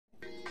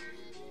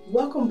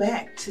Welcome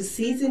back to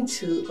season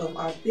 2 of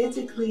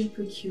Authentically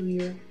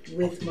Peculiar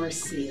with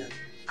Marcia.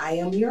 I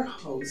am your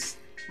host,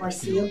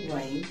 Marcia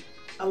Blaine,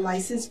 a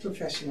licensed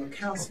professional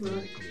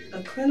counselor,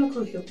 a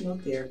clinical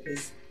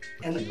hypnotherapist,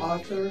 an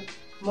author,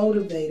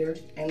 motivator,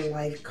 and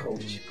life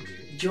coach.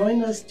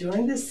 Join us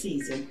during this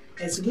season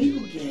as we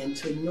begin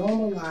to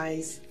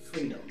normalize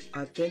freedom.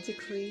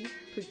 Authentically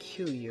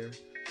Peculiar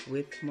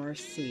with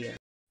Marcia.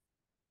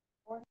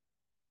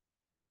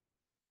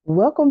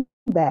 Welcome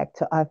back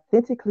to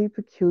Authentically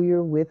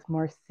Peculiar with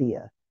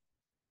Marcia.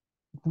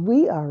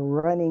 We are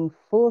running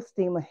full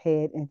steam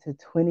ahead into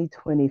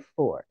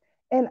 2024.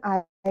 And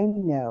I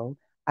know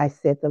I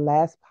said the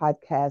last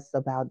podcast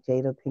about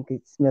Jada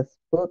Pinkett Smith's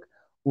book,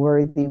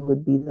 Worthy,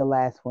 would be the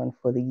last one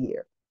for the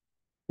year.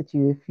 But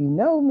if you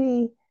know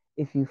me,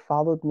 if you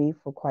followed me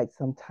for quite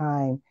some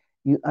time,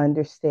 you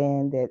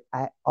understand that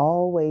I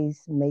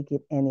always make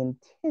it an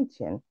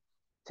intention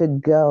to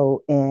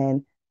go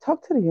and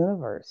talk to the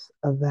universe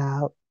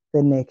about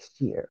the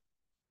next year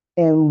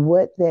and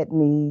what that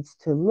needs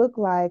to look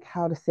like,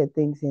 how to set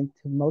things into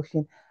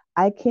motion.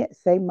 I can't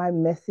say my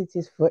message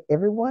is for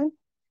everyone,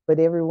 but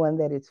everyone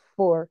that it's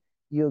for,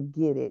 you'll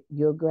get it.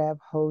 You'll grab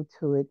hold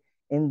to it,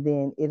 and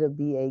then it'll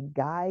be a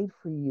guide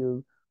for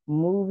you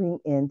moving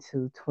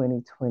into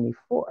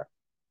 2024.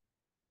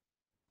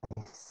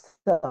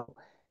 So,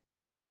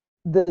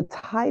 the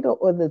title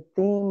or the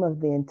theme of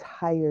the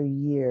entire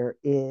year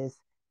is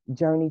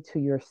Journey to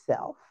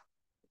Yourself,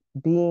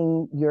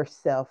 being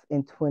yourself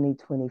in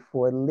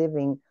 2024,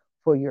 living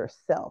for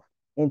yourself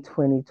in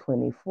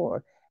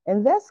 2024.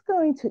 And that's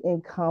going to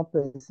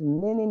encompass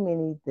many,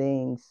 many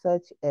things,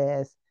 such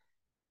as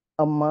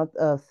a month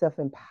of self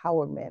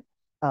empowerment,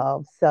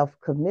 of self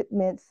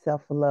commitment,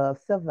 self love,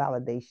 self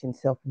validation,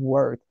 self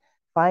worth,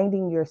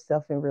 finding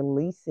yourself and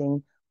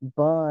releasing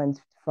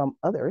bonds from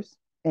others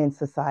in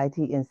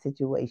society and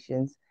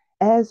situations,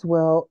 as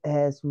well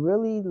as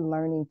really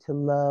learning to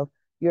love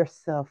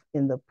yourself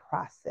in the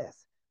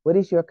process. What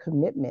is your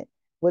commitment?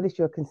 What is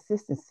your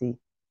consistency?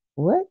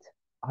 What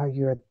are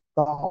your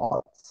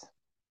thoughts?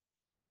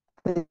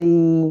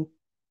 The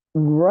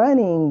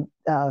running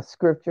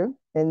scripture,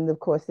 and of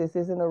course, this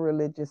isn't a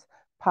religious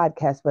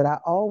podcast, but I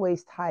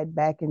always tie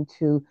back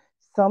into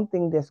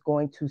something that's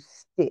going to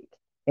stick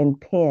and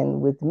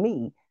pin with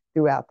me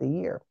throughout the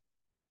year.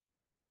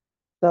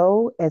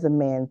 So, as a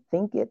man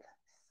thinketh,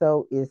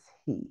 so is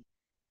he.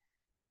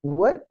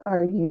 What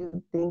are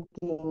you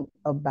thinking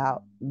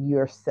about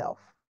yourself?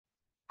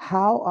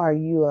 How are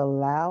you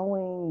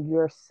allowing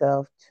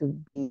yourself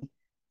to be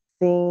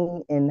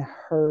seen and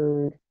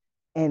heard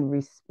and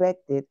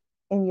respected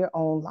in your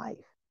own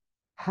life?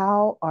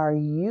 How are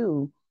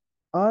you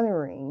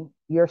honoring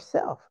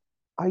yourself?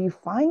 Are you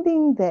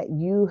finding that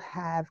you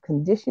have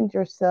conditioned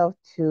yourself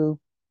to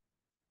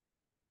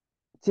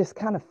just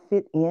kind of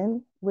fit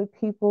in with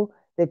people,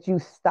 that you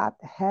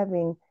stopped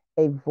having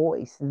a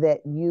voice,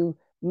 that you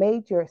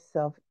made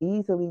yourself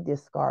easily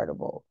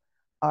discardable?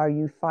 Are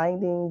you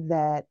finding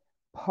that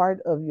part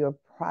of your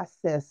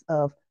process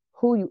of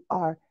who you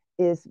are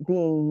is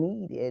being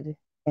needed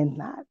and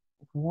not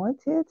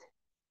wanted?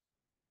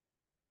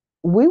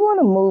 We want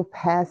to move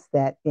past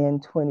that in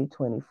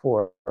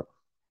 2024.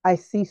 I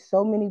see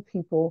so many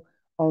people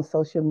on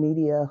social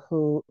media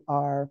who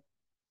are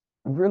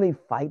really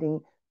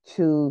fighting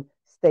to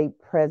stay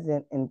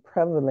present and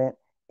prevalent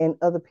in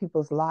other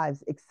people's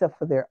lives except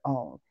for their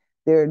own.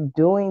 They're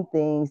doing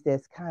things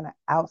that's kind of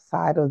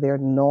outside of their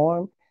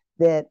norm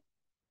that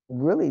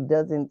really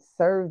doesn't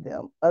serve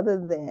them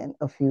other than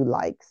a few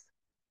likes,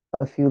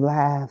 a few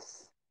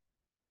laughs.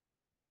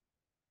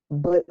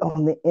 But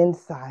on the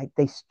inside,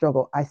 they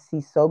struggle. I see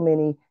so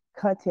many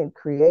content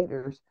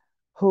creators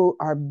who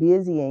are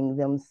busying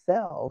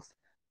themselves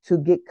to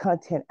get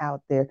content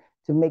out there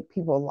to make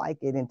people like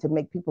it and to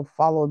make people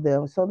follow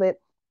them so that,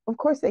 of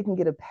course, they can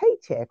get a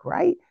paycheck,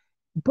 right?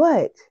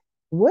 But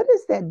what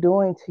is that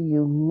doing to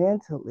you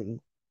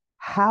mentally?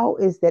 How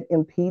is that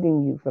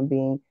impeding you from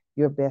being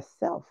your best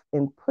self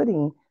and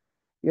putting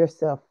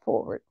yourself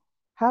forward?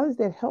 How is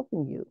that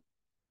helping you,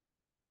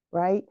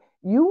 right?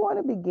 You want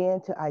to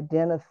begin to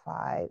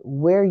identify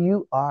where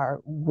you are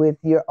with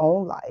your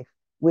own life,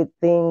 with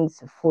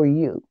things for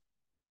you.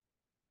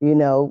 You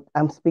know,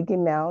 I'm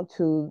speaking now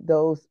to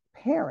those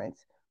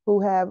parents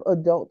who have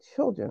adult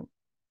children.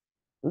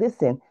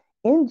 Listen,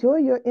 enjoy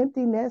your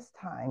empty nest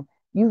time.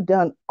 You've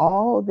done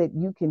all that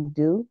you can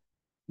do.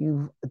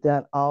 You've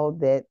done all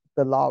that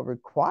the law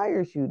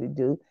requires you to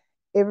do.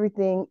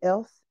 Everything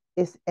else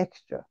is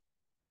extra.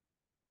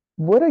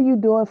 What are you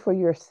doing for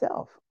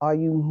yourself? Are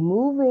you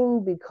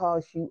moving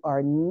because you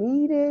are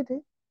needed,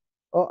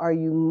 or are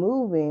you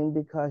moving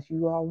because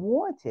you are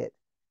wanted?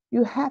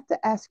 You have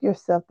to ask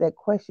yourself that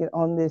question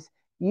on this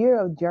year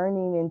of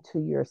journeying into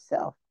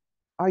yourself.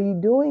 Are you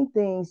doing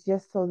things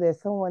just so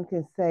that someone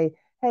can say,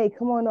 hey,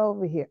 come on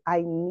over here,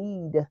 I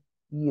need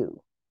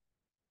you?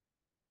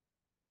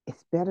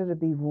 It's better to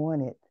be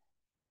wanted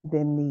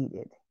than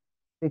needed,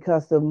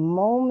 because the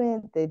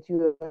moment that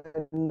you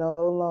are no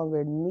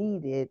longer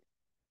needed,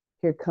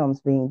 here comes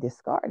being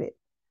discarded.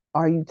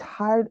 Are you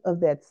tired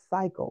of that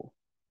cycle?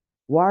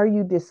 Why are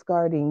you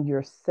discarding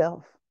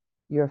yourself,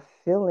 your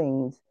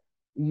feelings,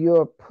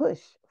 your push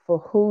for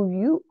who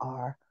you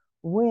are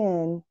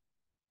when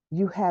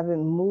you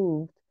haven't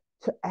moved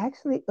to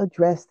actually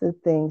address the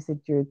things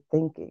that you're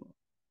thinking?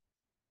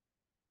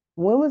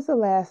 When was the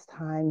last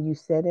time you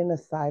sat in a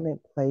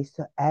silent place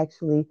to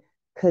actually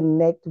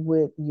connect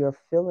with your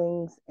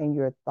feelings and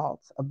your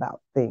thoughts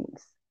about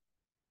things?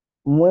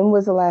 When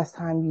was the last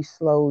time you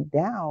slowed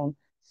down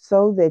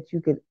so that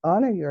you could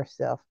honor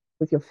yourself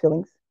with your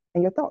feelings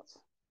and your thoughts?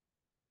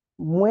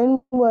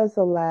 When was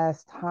the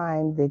last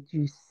time that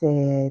you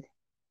said,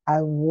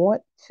 I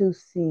want to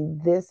see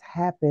this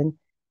happen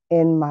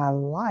in my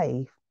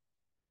life,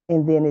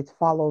 and then it's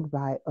followed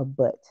by a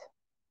but?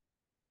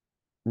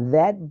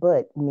 That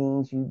but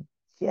means you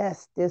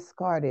just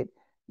discarded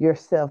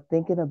yourself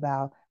thinking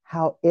about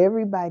how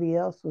everybody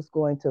else was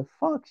going to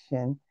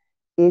function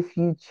if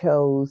you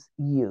chose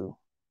you.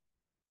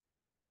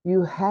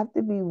 You have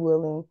to be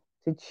willing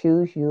to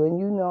choose you. And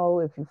you know,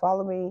 if you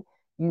follow me,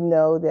 you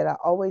know that I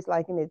always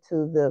liken it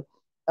to the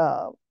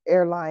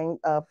airline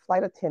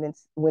flight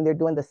attendants when they're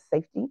doing the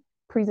safety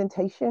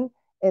presentation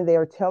and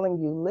they're telling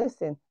you,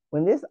 listen,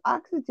 when this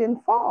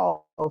oxygen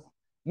falls,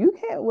 you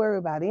can't worry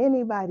about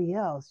anybody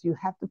else. You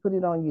have to put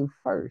it on you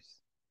first.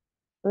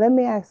 Let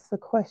me ask the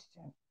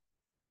question.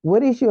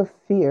 What is your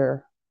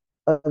fear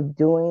of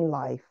doing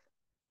life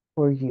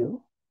for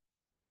you?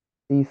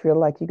 Do you feel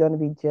like you're going to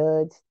be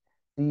judged?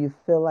 Do you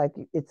feel like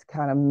it's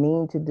kind of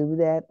mean to do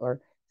that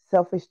or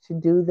selfish to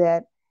do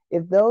that?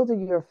 If those are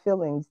your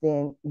feelings,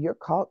 then you're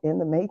caught in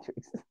the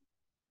matrix.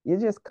 You're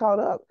just caught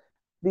up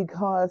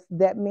because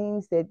that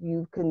means that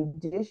you've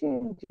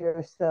conditioned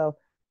yourself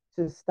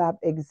to stop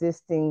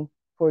existing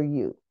for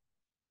you.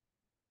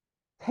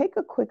 Take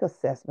a quick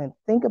assessment.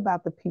 Think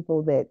about the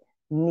people that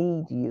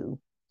need you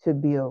to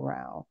be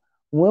around.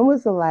 When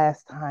was the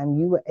last time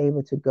you were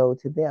able to go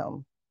to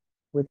them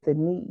with the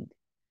need?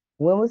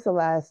 When was the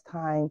last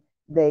time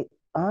they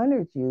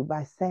honored you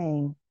by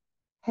saying,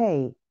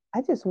 hey,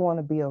 I just want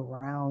to be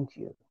around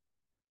you?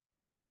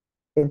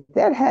 If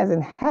that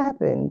hasn't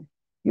happened,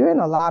 you're in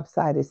a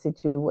lopsided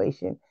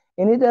situation.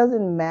 And it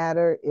doesn't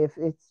matter if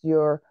it's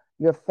your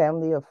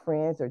family or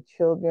friends or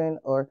children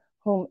or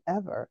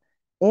whomever.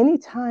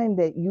 Anytime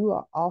that you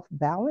are off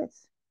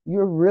balance,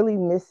 you're really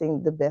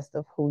missing the best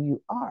of who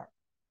you are.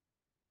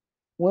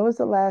 When was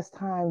the last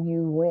time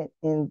you went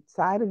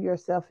inside of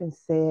yourself and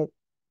said,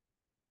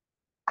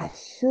 I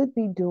should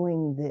be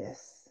doing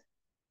this,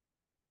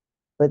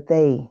 but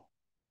they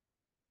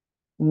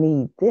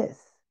need this?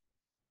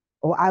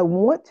 Or I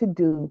want to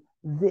do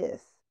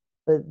this,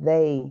 but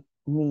they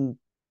need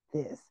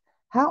this.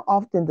 How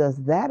often does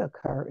that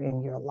occur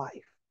in your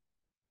life?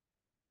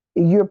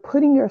 You're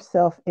putting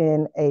yourself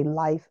in a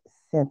life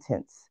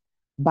sentence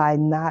by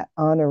not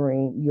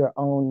honoring your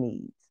own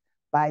needs,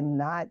 by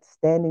not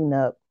standing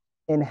up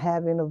and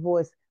having a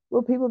voice.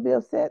 Will people be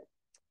upset?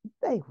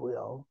 They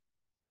will.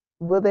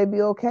 Will they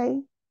be okay?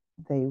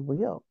 They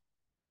will.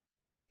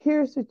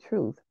 Here's the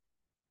truth.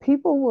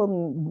 People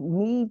will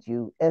need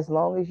you as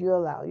long as you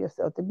allow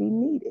yourself to be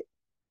needed.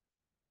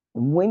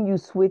 When you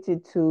switch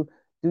it to,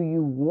 do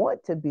you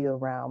want to be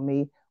around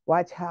me?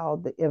 Watch how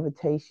the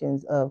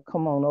invitations of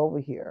come on over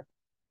here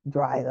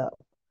dry up.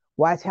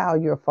 Watch how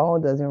your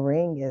phone doesn't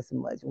ring as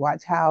much.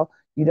 Watch how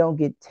you don't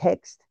get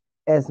text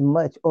as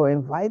much or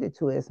invited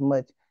to as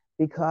much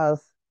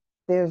because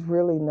there's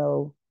really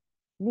no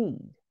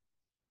need.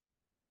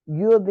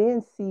 You'll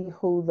then see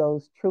who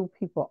those true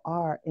people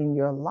are in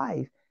your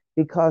life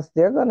because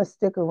they're going to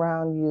stick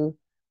around you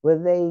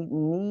whether they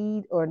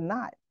need or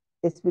not.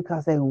 It's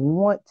because they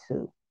want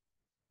to.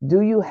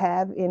 Do you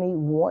have any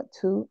want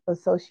to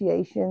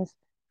associations,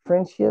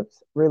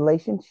 friendships,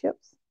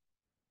 relationships?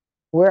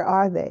 Where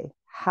are they?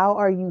 How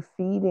are you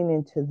feeding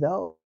into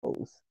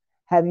those?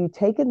 Have you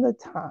taken the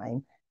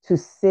time to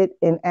sit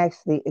and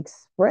actually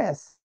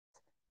express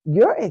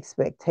your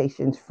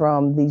expectations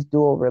from these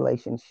dual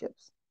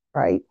relationships,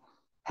 right?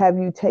 Have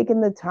you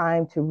taken the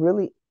time to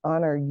really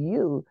honor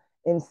you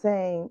in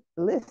saying,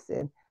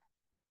 listen,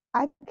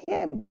 I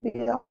can't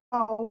be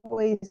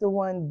always the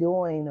one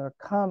doing or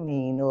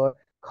coming or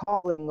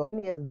calling or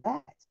any of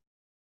that?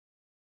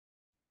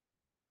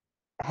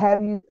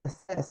 Have you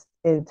assessed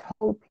and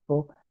told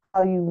people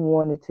how you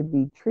wanted to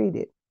be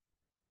treated?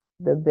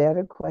 The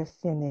better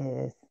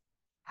question is,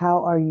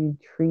 how are you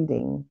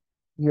treating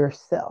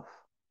yourself?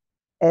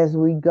 As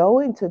we go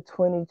into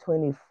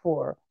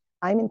 2024,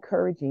 I'm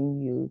encouraging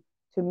you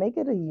to make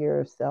it a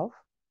year of self,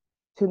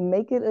 to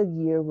make it a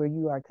year where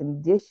you are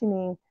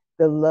conditioning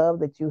the love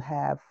that you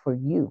have for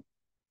you.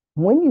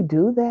 When you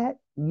do that,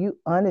 you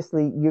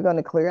honestly, you're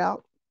going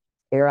to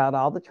air out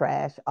all the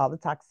trash, all the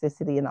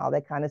toxicity, and all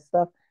that kind of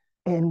stuff.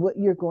 And what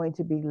you're going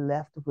to be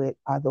left with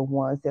are the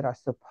ones that are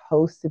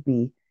supposed to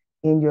be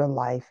in your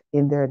life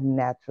in their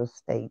natural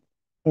state,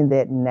 in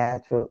that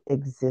natural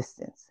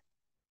existence.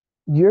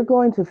 You're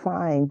going to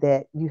find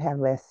that you have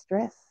less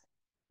stress,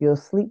 you'll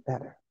sleep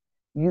better,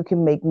 you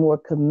can make more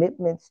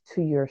commitments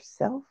to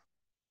yourself,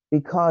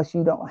 because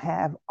you don't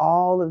have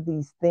all of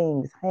these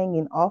things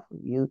hanging off of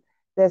you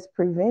that's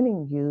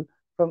preventing you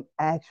from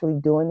actually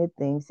doing the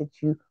things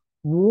that you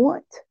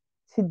want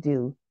to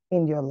do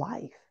in your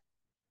life.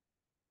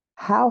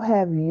 How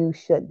have you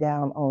shut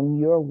down on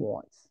your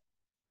wants?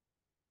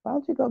 Why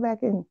don't you go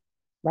back and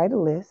write a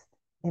list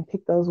and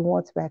pick those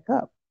wants back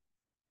up?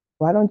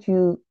 Why don't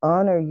you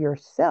honor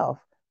yourself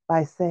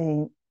by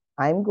saying,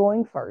 I'm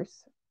going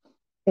first.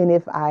 And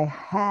if I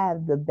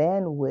have the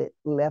bandwidth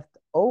left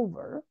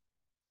over,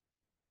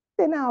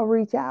 then I'll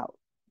reach out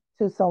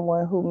to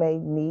someone who may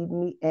need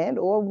me and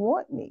or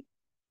want me.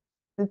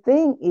 The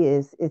thing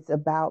is, it's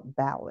about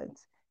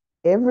balance.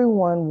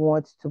 Everyone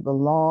wants to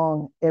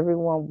belong,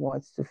 everyone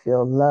wants to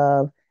feel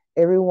love,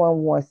 everyone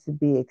wants to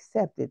be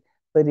accepted,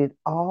 but it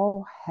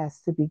all has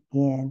to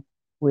begin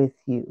with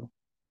you.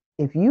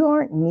 If you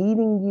aren't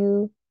needing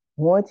you,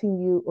 wanting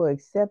you, or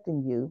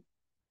accepting you,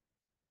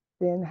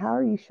 then how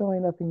are you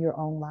showing up in your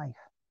own life?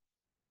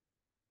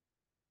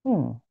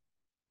 Hmm.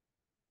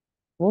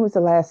 When was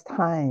the last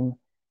time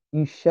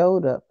you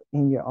showed up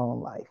in your own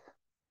life?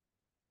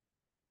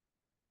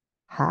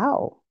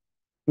 How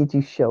did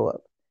you show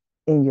up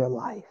in your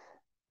life?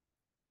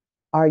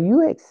 Are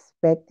you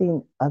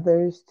expecting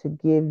others to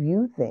give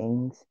you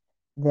things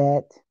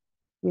that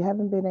you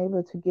haven't been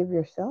able to give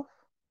yourself?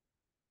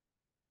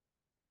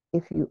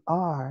 If you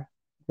are,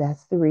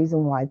 that's the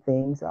reason why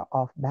things are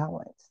off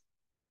balance.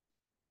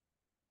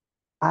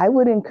 I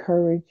would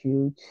encourage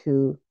you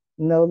to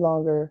no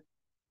longer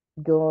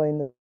go in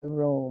the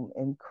room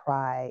and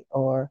cry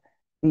or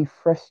be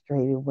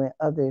frustrated when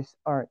others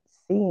aren't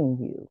seeing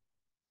you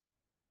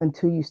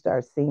until you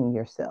start seeing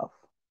yourself.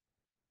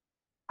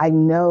 I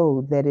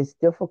know that it's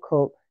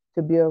difficult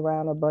to be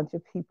around a bunch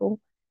of people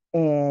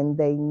and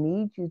they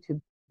need you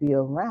to be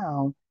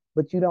around,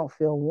 but you don't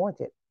feel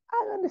wanted.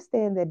 I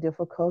understand that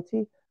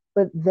difficulty,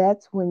 but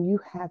that's when you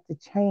have to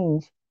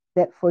change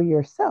that for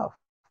yourself.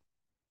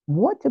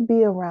 Want to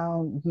be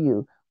around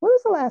you. When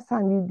was the last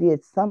time you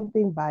did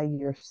something by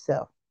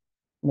yourself?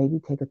 Maybe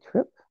take a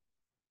trip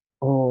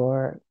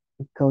or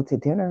go to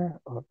dinner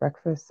or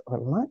breakfast or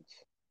lunch.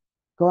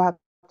 Go out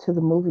to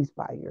the movies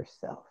by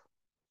yourself.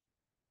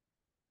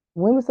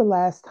 When was the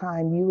last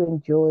time you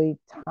enjoyed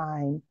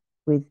time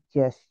with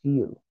just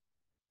you?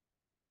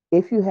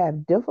 If you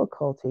have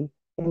difficulty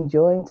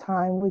enjoying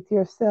time with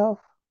yourself,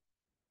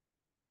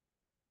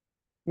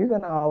 you're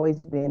going to always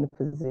be in a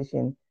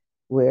position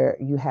where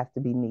you have to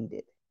be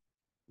needed.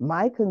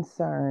 My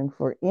concern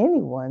for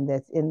anyone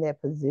that's in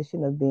that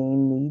position of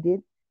being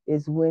needed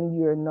is when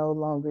you're no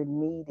longer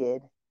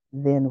needed,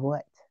 then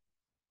what?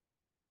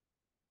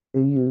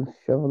 Do you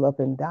shrivel up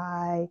and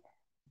die?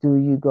 Do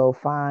you go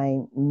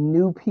find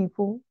new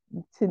people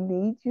to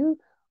need you?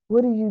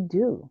 What do you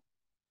do?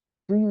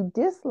 Do you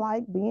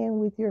dislike being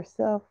with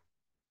yourself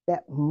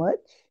that much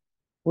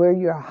where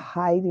you're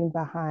hiding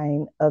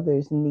behind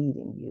others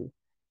needing you?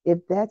 If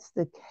that's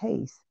the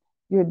case,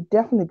 you're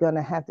definitely going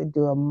to have to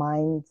do a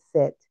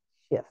mindset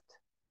shift.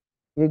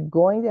 You're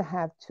going to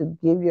have to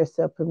give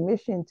yourself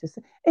permission to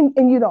say,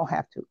 and you don't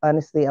have to.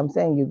 Honestly, I'm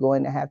saying you're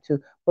going to have to.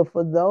 But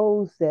for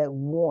those that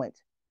want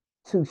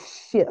to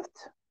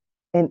shift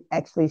and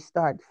actually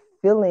start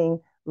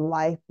feeling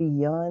life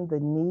beyond the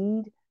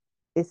need,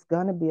 it's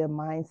going to be a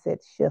mindset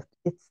shift.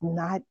 It's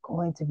not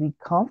going to be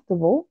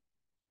comfortable.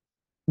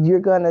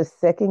 You're going to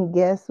second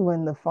guess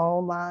when the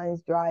phone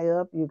lines dry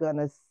up. You're going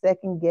to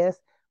second guess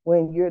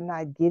when you're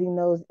not getting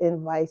those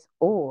invites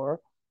or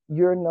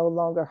you're no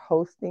longer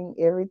hosting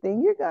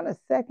everything. You're going to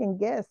second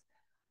guess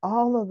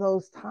all of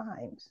those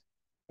times.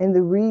 And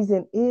the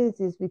reason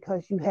is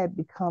because you had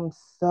become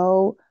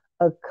so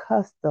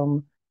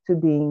accustomed to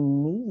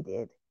being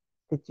needed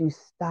that you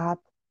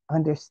stopped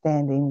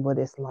understanding what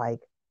it's like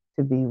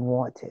to be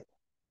wanted.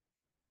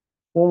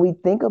 When we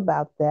think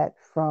about that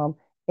from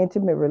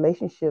intimate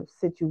relationship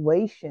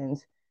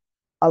situations,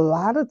 a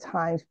lot of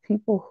times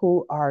people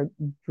who are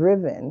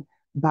driven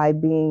by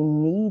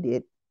being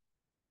needed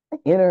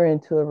enter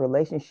into a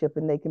relationship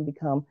and they can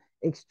become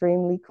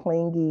extremely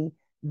clingy.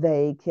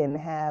 They can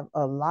have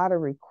a lot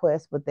of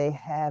requests, but they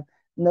have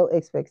no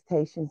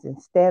expectations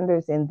and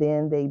standards, and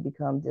then they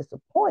become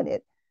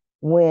disappointed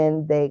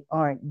when they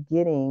aren't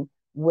getting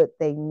what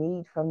they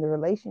need from the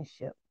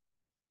relationship.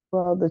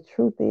 Well, the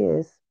truth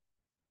is,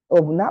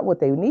 or not what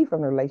they need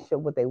from the relationship,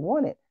 what they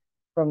wanted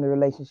from the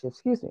relationship,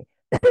 excuse me.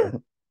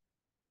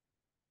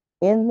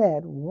 In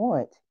that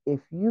want,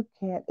 if you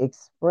can't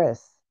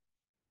express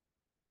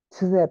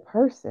to that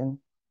person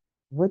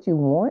what you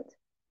want,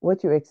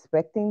 what you're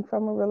expecting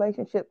from a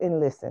relationship, and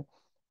listen,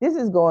 this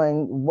is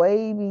going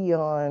way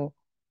beyond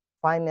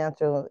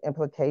financial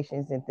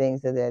implications and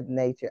things of that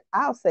nature.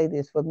 I'll say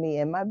this for me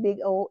in my big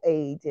old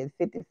age at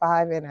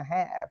 55 and a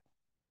half,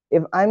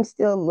 if I'm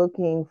still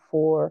looking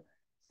for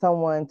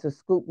someone to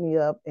scoop me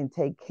up and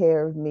take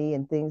care of me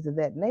and things of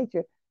that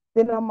nature,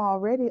 then I'm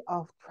already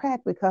off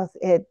track because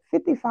at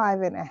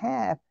 55 and a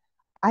half,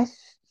 I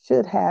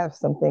should have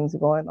some things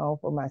going on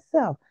for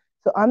myself.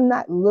 So I'm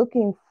not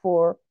looking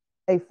for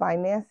a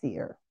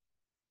financier,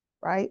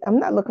 right? I'm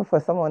not looking for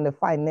someone to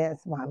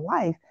finance my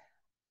life.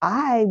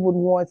 I would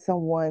want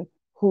someone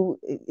who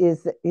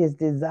is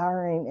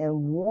desiring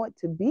and want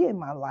to be in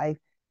my life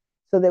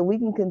so that we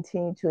can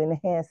continue to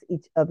enhance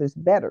each other's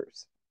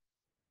betters.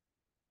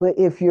 But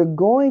if you're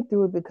going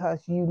through it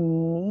because you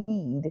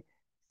need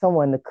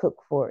someone to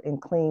cook for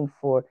and clean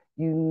for,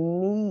 you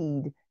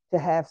need to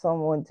have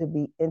someone to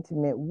be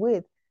intimate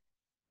with,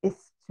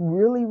 it's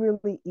really,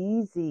 really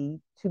easy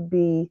to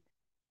be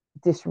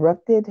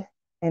disrupted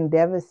and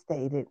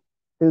devastated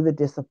through the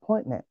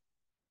disappointment.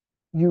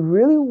 You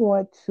really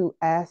want to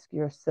ask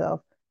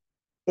yourself,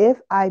 if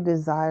I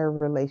desire a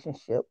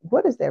relationship,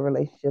 what does that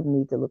relationship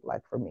need to look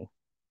like for me?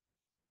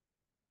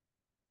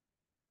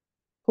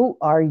 Who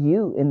are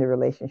you in the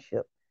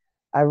relationship?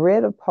 I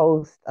read a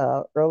post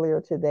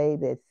earlier today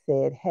that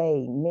said,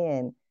 hey,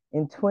 men,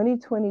 in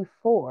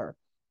 2024,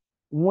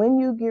 when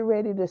you get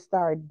ready to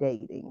start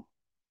dating,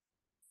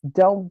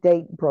 don't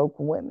date broke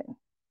women.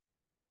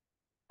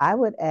 I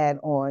would add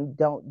on,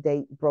 don't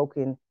date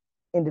broken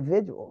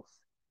individuals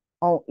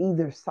on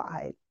either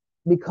side.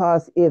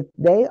 Because if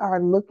they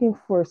are looking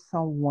for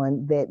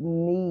someone that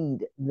need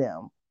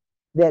them,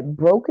 that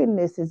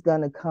brokenness is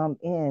going to come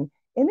in,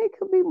 and it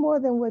could be more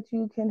than what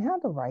you can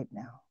handle right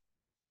now.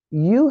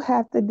 You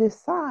have to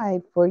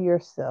decide for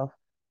yourself,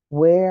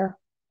 where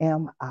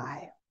am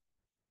I?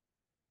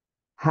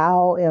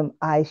 How am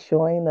I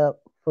showing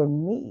up for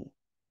me?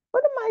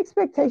 What are my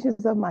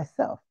expectations of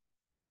myself?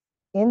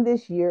 In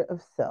this year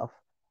of self,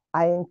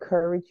 I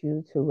encourage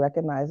you to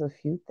recognize a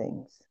few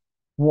things.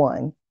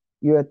 One,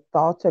 your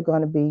thoughts are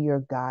going to be your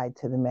guide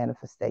to the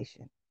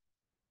manifestation.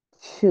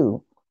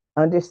 Two,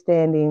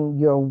 understanding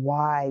your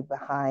why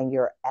behind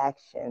your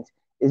actions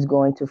is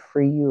going to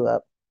free you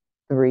up.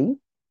 Three,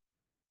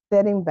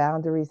 setting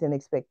boundaries and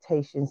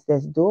expectations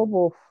that's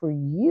doable for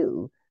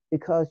you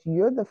because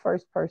you're the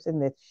first person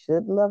that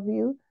should love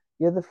you.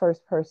 You're the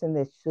first person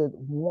that should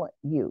want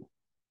you.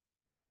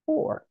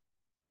 Four,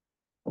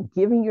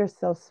 giving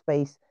yourself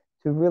space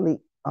to really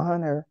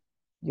honor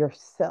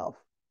yourself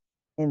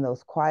in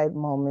those quiet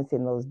moments,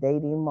 in those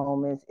dating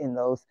moments, in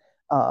those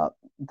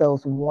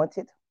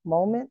wanted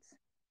moments,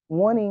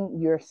 wanting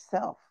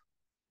yourself,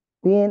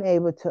 being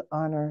able to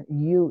honor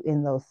you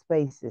in those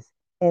spaces.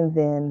 And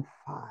then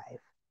five,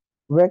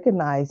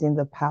 recognizing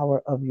the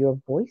power of your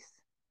voice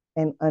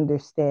and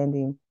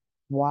understanding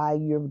why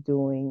you're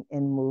doing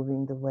and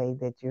moving the way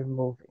that you're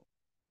moving.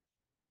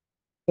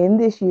 In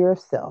this year of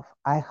self,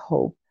 I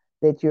hope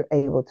that you're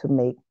able to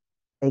make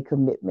a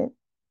commitment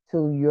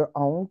to your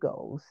own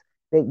goals,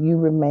 that you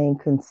remain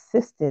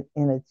consistent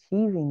in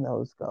achieving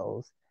those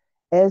goals,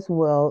 as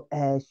well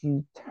as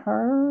you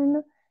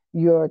turn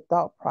your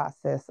thought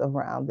process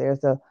around.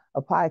 There's a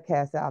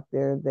podcast out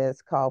there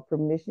that's called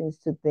Permissions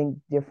to Think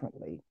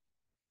Differently.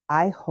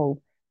 I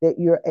hope that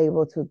you're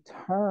able to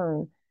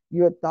turn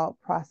your thought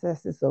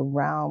processes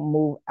around,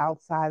 move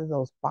outside of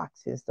those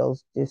boxes,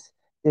 those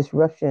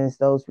disruptions,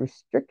 those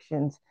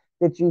restrictions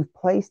that you've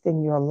placed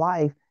in your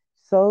life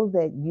so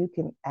that you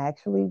can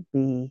actually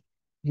be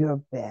your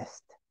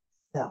best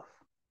self.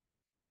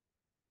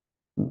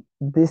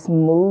 This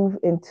move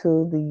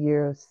into the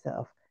year of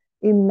self.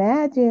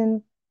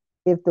 Imagine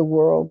if the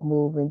world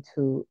moved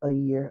into a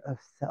year of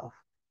self,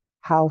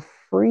 how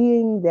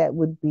freeing that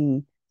would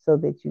be so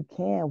that you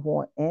can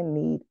want and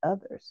need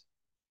others.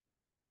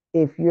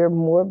 If you're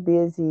more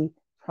busy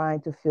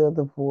trying to fill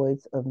the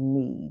voids of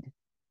need,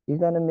 you're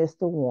going to miss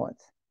the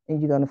wants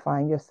and you're going to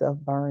find yourself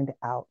burned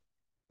out,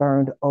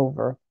 burned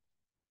over,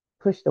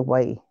 pushed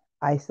away,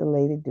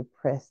 isolated,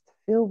 depressed,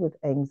 filled with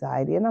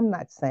anxiety. And I'm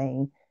not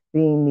saying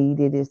being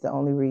needed is the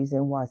only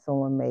reason why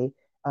someone may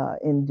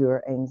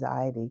endure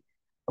anxiety.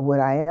 What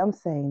I am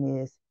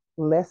saying is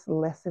let's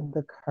lessen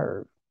the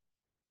curve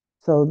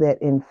so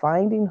that in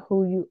finding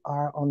who you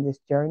are on this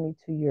journey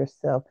to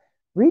yourself,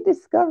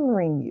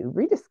 rediscovering you,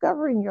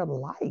 rediscovering your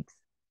likes,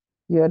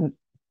 your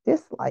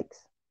dislikes,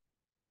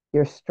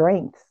 your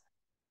strengths,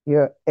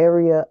 your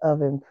area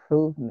of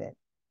improvement,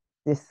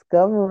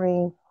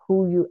 discovering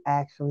who you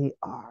actually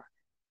are.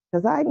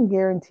 Because I can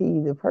guarantee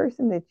you, the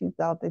person that you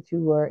thought that you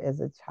were as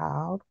a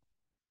child,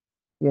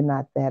 you're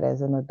not that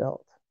as an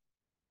adult.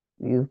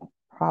 You've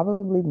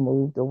probably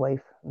moved away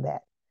from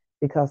that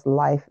because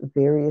life,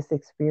 various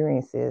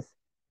experiences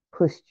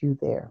pushed you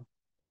there.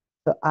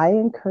 So I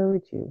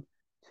encourage you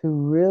to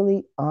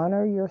really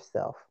honor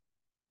yourself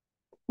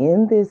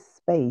in this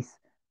space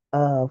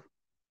of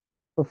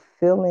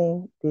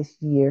fulfilling this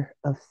year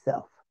of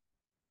self.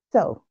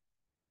 So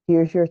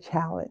here's your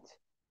challenge.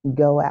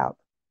 Go out,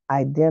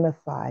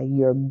 identify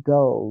your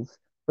goals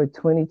for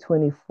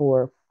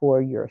 2024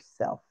 for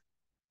yourself.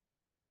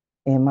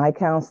 In my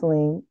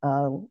counseling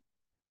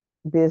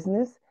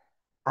business,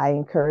 I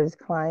encourage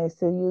clients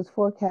to use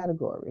four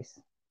categories.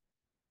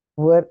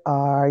 What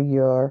are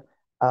your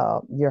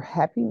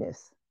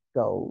happiness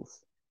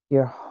goals,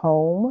 your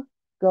home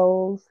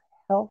goals,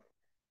 health,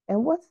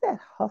 and what's that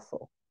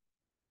hustle?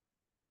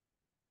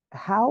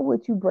 How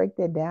would you break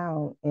that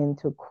down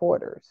into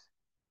quarters?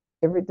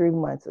 Every 3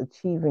 months,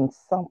 achieving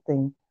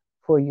something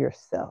for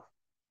yourself.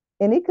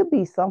 And it could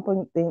be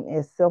something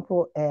as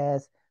simple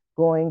as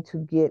going to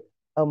get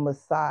a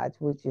massage,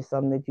 which is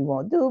something that you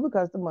won't do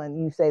because the money,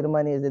 you say the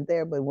money isn't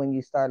there, but when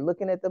you start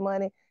looking at the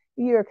money,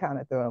 you're kind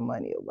of throwing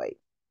money away.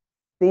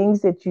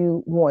 Things that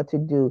you want to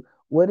do.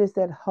 What is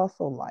that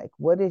hustle like?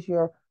 What is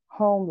your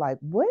home like?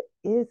 What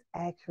is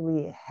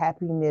actually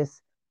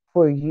happiness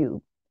for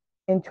you?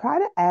 And try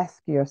to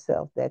ask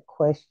yourself that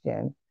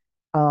question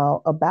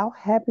about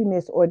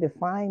happiness or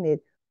define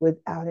it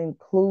without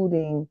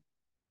including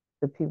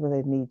the people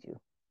that need you.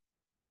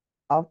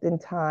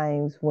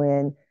 Oftentimes,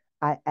 when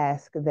I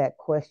ask that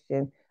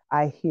question,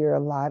 I hear a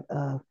lot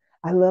of,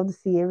 I love to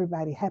see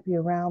everybody happy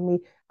around me.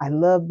 I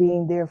love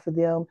being there for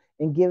them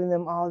and giving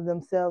them all of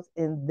themselves.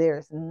 And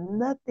there's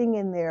nothing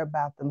in there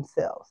about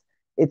themselves.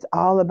 It's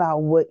all about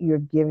what you're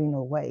giving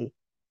away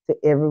to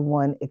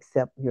everyone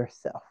except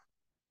yourself.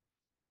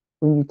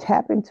 When you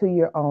tap into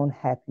your own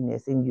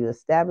happiness and you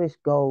establish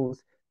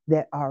goals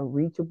that are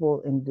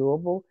reachable and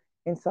doable,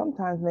 and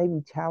sometimes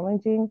maybe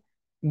challenging,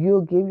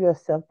 you'll give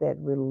yourself that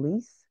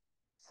release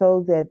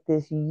so that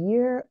this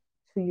year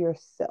to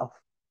yourself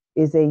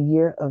is a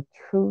year of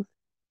truth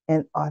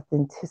and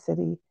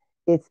authenticity.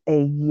 It's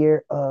a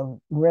year of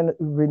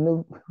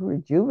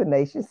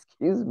rejuvenation,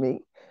 excuse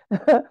me.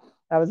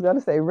 I was going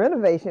to say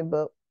renovation,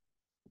 but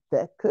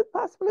that could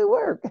possibly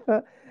work.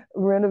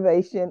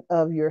 Renovation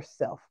of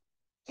yourself,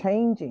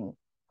 changing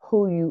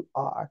who you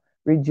are,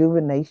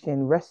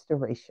 rejuvenation,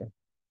 restoration.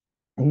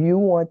 You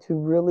want to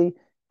really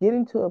get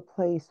into a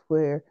place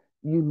where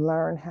you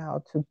learn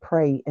how to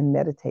pray and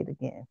meditate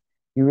again.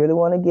 You really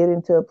want to get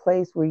into a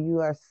place where you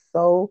are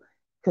so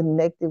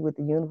connected with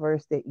the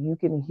universe that you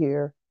can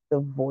hear the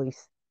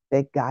voice,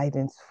 that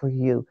guidance for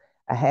you.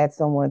 I had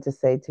someone to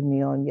say to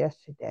me on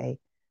yesterday,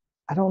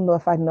 I don't know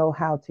if I know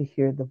how to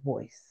hear the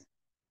voice.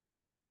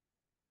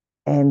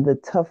 And the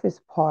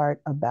toughest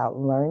part about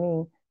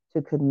learning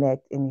to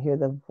connect and hear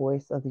the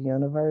voice of the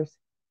universe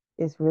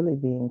is really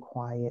being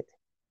quiet,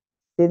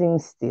 sitting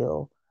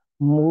still,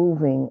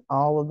 moving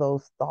all of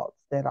those thoughts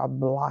that are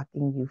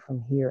blocking you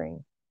from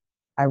hearing.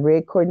 I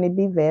read Courtney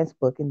B. Vance's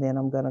book, and then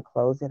I'm going to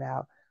close it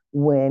out.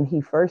 When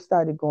he first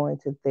started going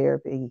to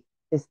therapy,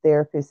 his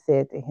therapist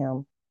said to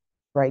him,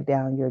 write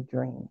down your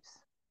dreams.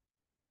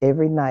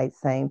 Every night,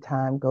 same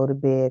time, go to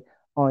bed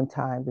on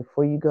time.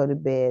 Before you go to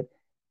bed,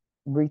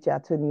 reach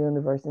out to the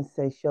universe and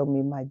say, show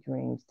me my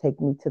dreams, take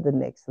me to the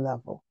next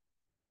level.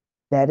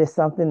 That is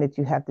something that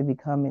you have to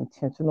become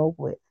intentional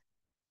with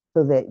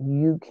so that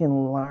you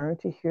can learn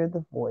to hear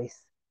the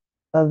voice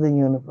of the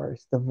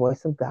universe, the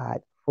voice of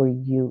God for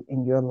you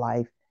in your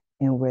life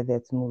and where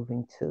that's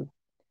moving to.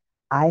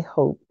 I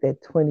hope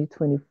that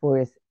 2024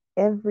 is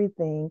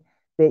everything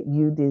that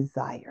you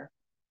desire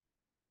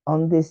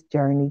on this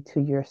journey to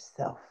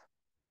yourself,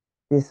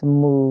 this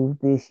move,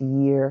 this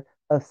year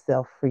of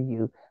self for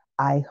you.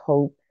 I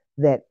hope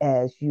that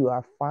as you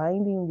are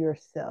finding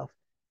yourself,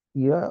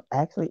 you're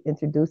actually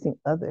introducing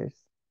others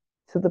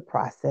to the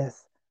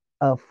process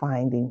of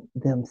finding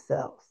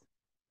themselves.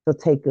 So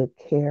take good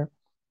care.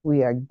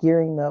 We are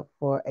gearing up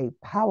for a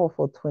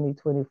powerful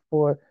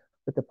 2024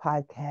 with the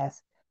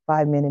podcast,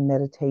 5 minute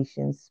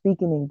meditations,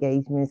 speaking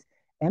engagements,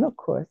 and of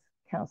course,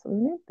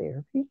 counseling and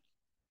therapy.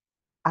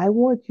 I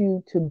want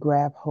you to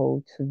grab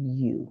hold to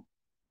you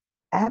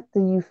after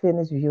you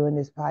finish viewing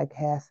this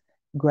podcast,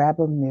 grab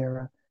a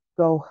mirror,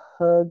 go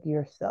hug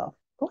yourself,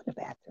 go in the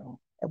bathroom.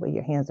 That way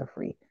your hands are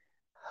free.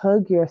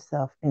 Hug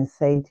yourself and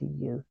say to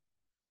you,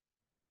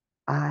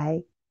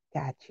 I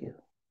got you,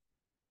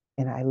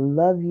 and I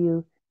love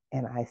you,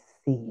 and I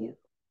see you.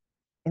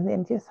 And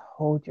then just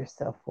hold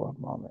yourself for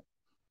a moment.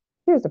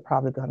 Tears are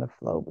probably going to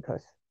flow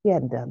because you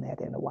hadn't done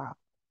that in a while.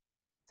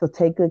 So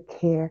take good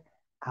care.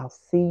 I'll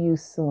see you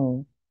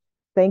soon.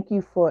 Thank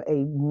you for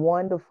a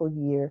wonderful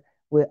year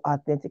with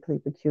Authentically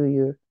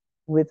Peculiar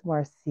with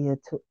Marcia.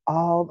 To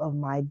all of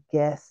my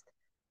guests,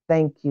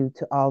 thank you.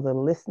 To all the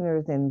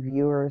listeners and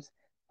viewers,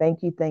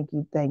 thank you, thank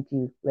you, thank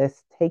you.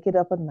 Let's take it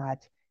up a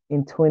notch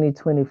in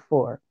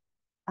 2024.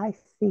 I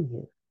see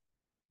you.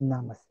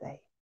 Namaste.